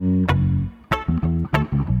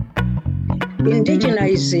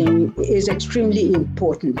Indigenizing is extremely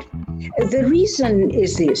important. The reason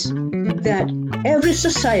is this, that every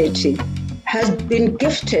society has been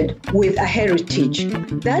gifted with a heritage.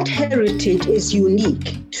 That heritage is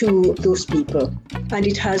unique to those people, and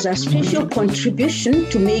it has a special contribution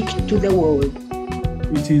to make to the world.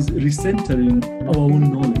 It is recentering our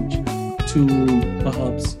own knowledge to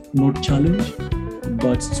perhaps not challenge,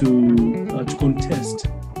 but to contest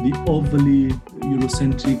the overly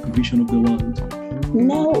Eurocentric vision of the world.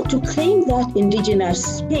 Now, to claim that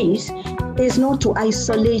indigenous space is not to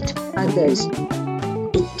isolate others.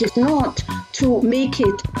 It is not to make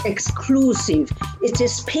it exclusive. It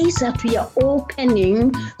is space that we are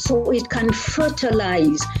opening so it can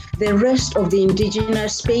fertilize the rest of the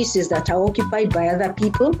indigenous spaces that are occupied by other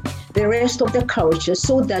people, the rest of the culture,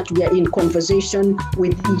 so that we are in conversation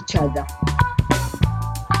with each other.